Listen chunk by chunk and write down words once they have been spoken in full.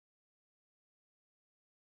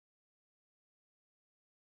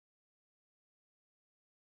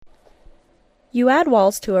You add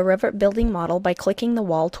walls to a Revit building model by clicking the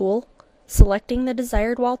Wall tool, selecting the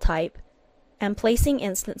desired wall type, and placing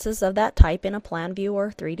instances of that type in a plan view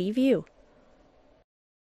or 3D view.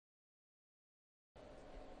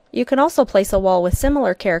 You can also place a wall with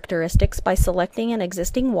similar characteristics by selecting an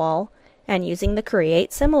existing wall and using the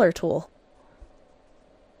Create Similar tool.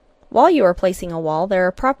 While you are placing a wall, there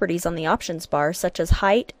are properties on the options bar such as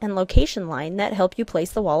height and location line that help you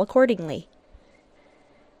place the wall accordingly.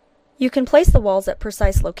 You can place the walls at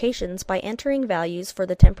precise locations by entering values for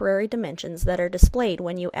the temporary dimensions that are displayed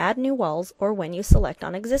when you add new walls or when you select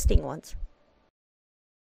on existing ones.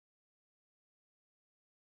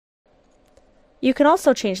 You can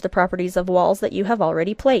also change the properties of walls that you have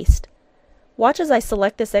already placed. Watch as I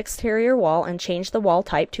select this exterior wall and change the wall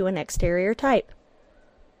type to an exterior type.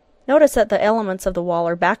 Notice that the elements of the wall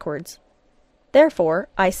are backwards. Therefore,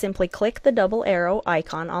 I simply click the double arrow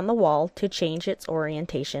icon on the wall to change its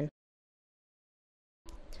orientation.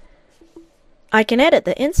 I can edit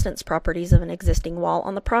the instance properties of an existing wall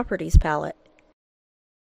on the Properties palette.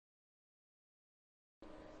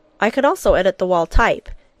 I could also edit the wall type,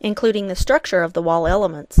 including the structure of the wall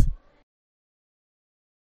elements.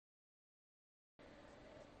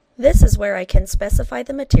 This is where I can specify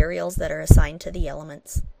the materials that are assigned to the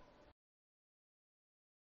elements.